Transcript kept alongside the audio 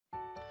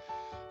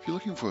If you're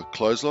looking for a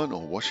clothesline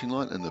or washing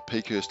line in the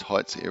Peakhurst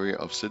Heights area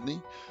of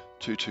Sydney,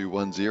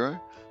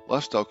 2210,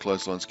 Lifestyle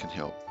Clotheslines can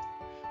help.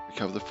 We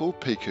cover the full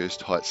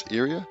Peakhurst Heights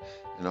area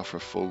and offer a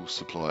full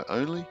supply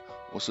only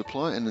or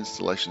supply and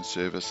installation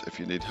service if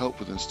you need help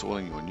with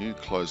installing your new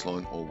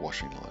clothesline or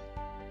washing line.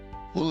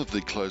 All of the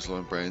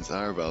clothesline brands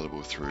are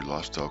available through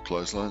Lifestyle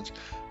Clotheslines,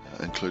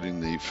 including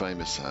the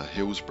famous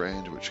Hills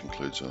brand, which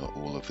includes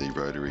all of the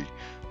Rotary,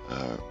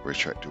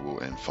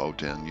 retractable and fold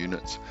down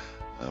units,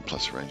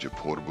 plus a range of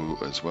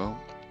portable as well,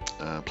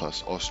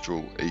 plus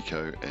Austral,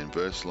 Eco and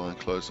Versaline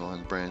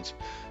clothesline brands.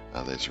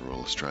 These are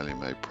all Australian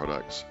made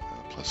products,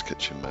 plus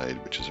Kitchen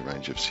Maid, which is a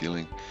range of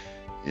ceiling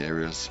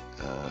areas,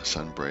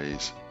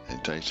 Sunbreeze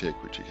and Daytek,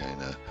 which again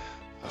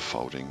are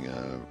folding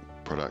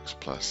products,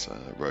 plus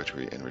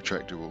Rotary and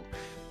Retractable,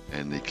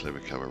 and the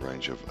Clevacover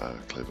range of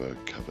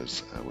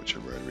Clevacover, which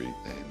are Rotary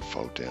and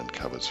fold down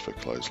covers for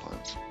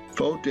clotheslines.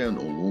 Fold down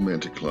or wall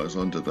mounted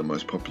clotheslines are the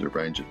most popular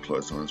range of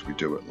clotheslines we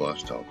do at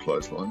Lifestyle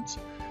Clotheslines.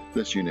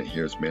 This unit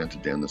here is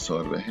mounted down the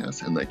side of a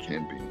house and they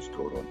can be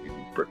installed on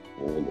any brick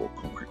wall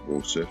or concrete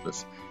wall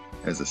surface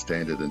as a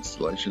standard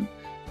installation.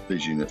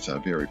 These units are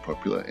very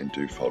popular and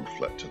do fold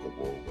flat to the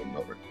wall when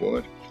not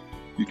required.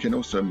 You can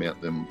also mount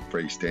them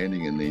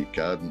freestanding in the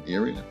garden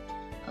area,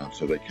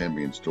 so they can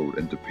be installed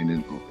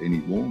independent of any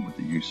wall with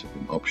the use of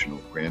an optional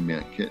ground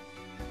mount kit.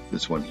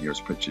 This one here is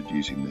pictured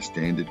using the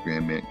standard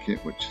ground mount kit,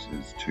 which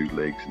is 2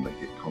 legs and they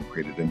get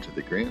concreted into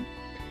the ground.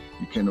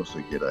 You can also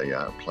get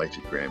a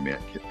plated ground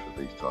mount kit for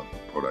these type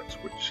of products,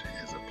 which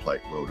has a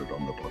plate welded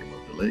on the bottom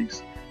of the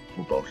legs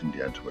or bolting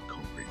down to a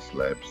concrete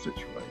slab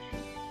situation.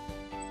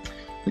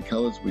 The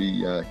colours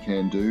we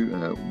can do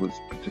was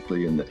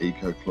particularly in the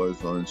Eco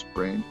Clotheslines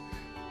brand,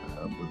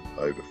 with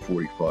over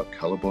 45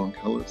 colour-bond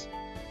colours.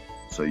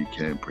 So you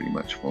can pretty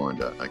much find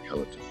a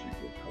colour to suit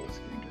your colour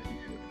scheme that you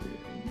have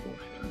there in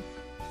your home.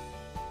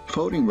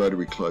 Folding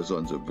rotary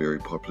clotheslines are very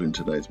popular in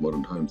today's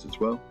modern homes as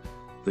well.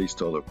 These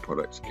style of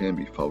products can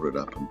be folded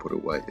up and put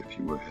away if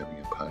you were having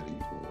a party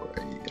or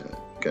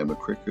a game of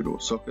cricket or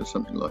soccer,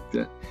 something like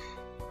that.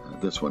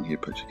 This one here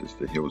pictured is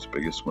the Hills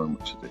biggest one,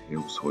 which is the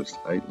Hills Hoist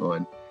 8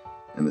 line,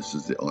 and this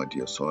is the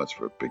ideal size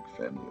for a big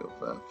family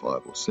of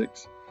 5 or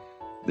 6.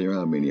 There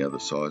are many other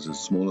sizes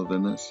smaller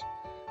than this,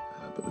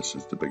 but this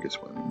is the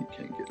biggest one, and you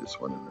can get this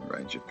one in a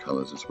range of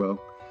colours as well.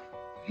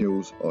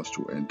 Hills,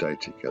 Austral and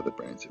Daytek are the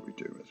brands that we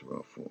do as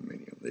well for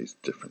many of these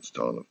different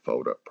style of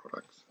fold-up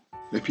products.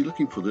 If you're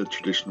looking for the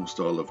traditional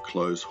style of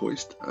clothes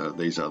hoist,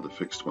 these are the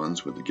fixed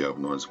ones with the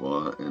galvanised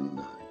wire and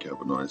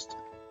galvanised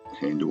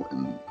handle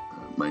and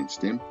main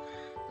stem.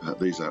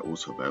 These are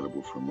also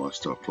available from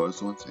Lifestyle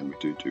Clotheslines, and we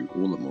do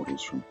all the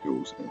models from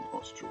Hills and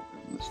Austral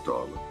in the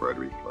style of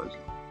rotary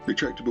clothesline.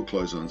 Retractable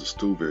clotheslines are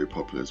still very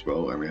popular as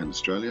well around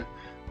Australia.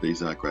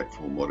 These are great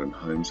for modern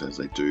homes as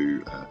they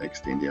do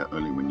extend out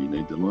only when you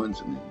need the lines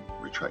and then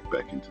retract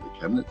back into the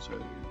cabinet, so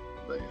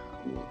they are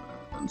all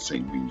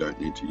unseen when you don't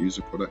need to use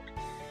a product.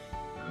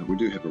 We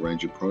do have a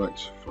range of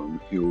products from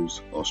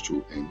Hills,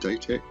 Austral and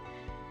Daytek,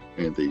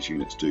 and these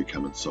units do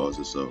come in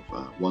sizes of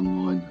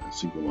 1 line,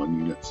 single line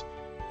units,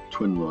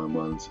 twin line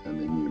ones, and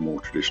then your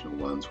more traditional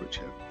ones which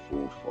have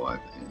 4, 5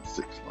 and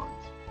 6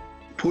 lines.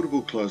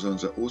 Portable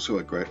clotheslines are also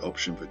a great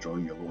option for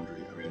drying your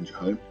laundry around your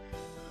home.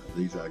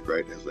 These are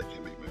great as they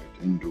can be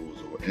moved indoors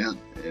or out,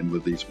 and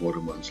with these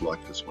modern ones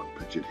like this one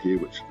pictured here,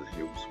 which is the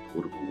Hills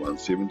Portable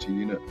 170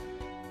 unit,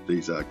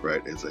 these are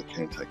great as they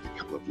can take a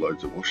couple of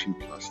loads of washing,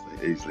 plus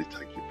they easily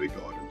take your big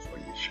items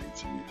like your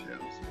sheets and your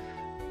towels.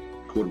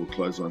 Portable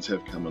clotheslines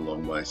have come a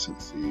long way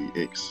since the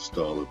X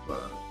style of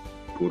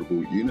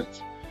portable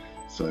units,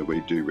 so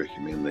we do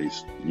recommend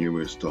these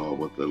newer style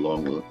with the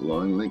long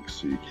line lengths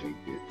so you can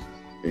get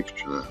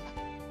extra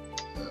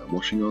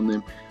washing on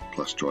them,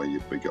 plus dry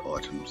your bigger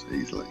items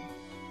easily.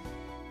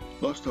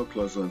 Lifestyle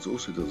Clotheslines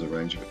also does a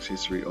range of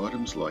accessory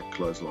items like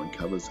clothesline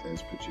covers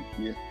as pictured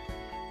here.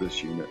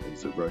 This unit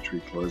is a rotary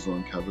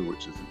clothesline cover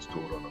which is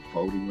installed on a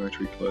folding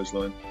rotary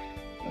clothesline.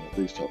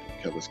 These type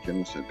of covers can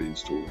also be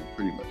installed on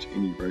pretty much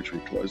any rotary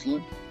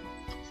clothesline,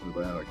 so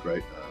they are a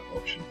great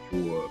option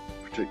for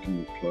protecting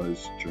your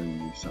clothes during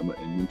the summer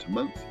and winter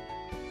months.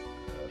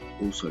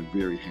 Also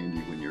very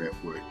handy when you're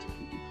at work to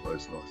keep your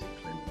clothes nice and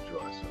clean and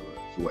dry, so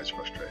it's always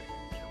frustrating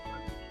when you come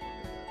home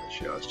and the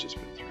shower's just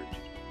been through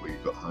just before you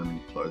got home and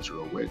your clothes are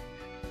all wet.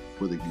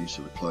 With the use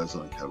of a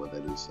clothesline cover,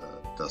 that is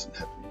doesn't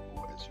happen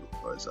anymore as your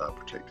clothes are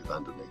protected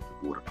underneath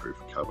the waterproof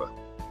cover.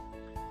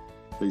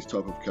 These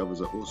type of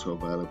covers are also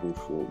available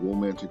for wall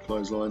mounted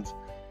clotheslines.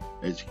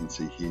 As you can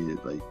see here,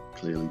 they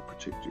clearly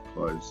protect your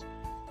clothes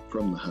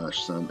from the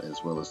harsh sun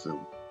as well as the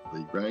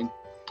rain.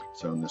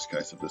 So in this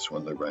case of this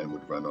one, the rain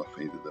would run off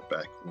either the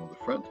back or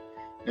the front,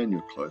 and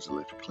your clothes are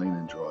left clean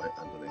and dry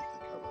underneath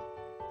the cover.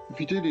 If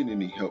you do need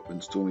any help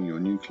installing your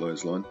new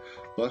clothesline,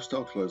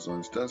 Lifestyle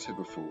Clotheslines does have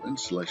a full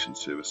installation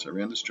service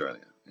around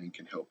Australia and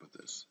can help with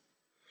this.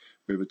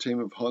 We have a team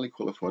of highly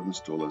qualified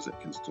installers that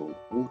can install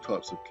all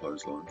types of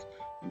clotheslines,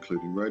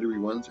 including rotary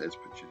ones as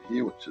pictured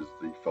here, which is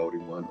the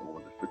folding one or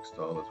the fixed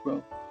style as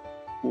well,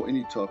 or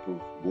any type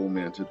of wall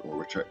mounted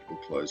or retractable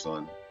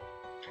clothesline.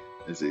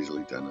 is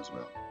easily done as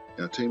well.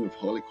 Our team of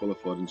highly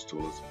qualified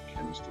installers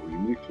can install your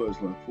new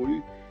clothesline for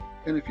you,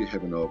 and if you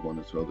have an old one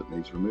as well that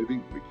needs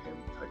removing, we can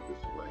take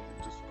this away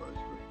and dispose of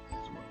it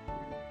as well for you.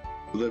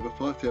 With over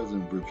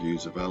 5,000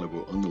 reviews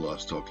available on the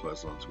Lifestyle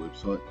Clotheslines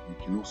website, you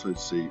can also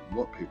see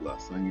what people are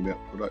saying about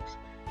products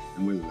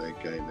and whether they're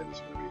again that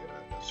is going to be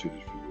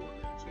suited for your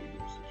needs or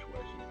your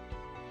situation.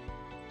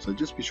 So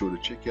just be sure to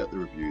check out the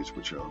reviews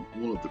which are on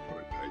all of the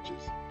product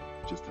pages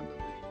just in the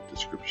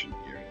description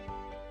area.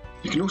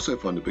 You can also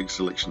find a big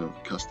selection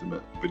of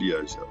customer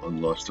videos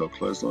on Lifestyle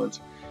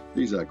Clotheslines.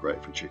 These are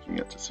great for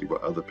checking out to see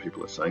what other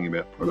people are saying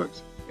about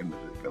products and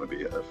whether they're going to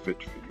be a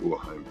fit for your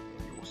home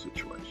and your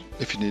situation.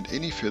 If you need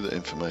any further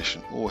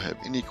information or have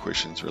any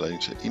questions relating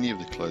to any of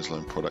the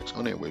clothesline products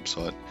on our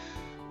website,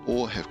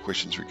 or have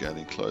questions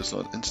regarding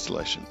clothesline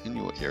installation in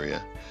your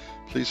area,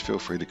 please feel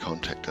free to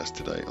contact us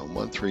today on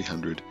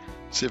 1300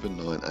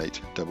 798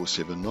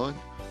 779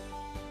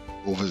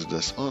 or visit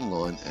us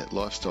online at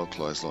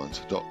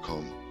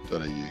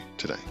lifestyleclotheslines.com.au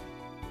today.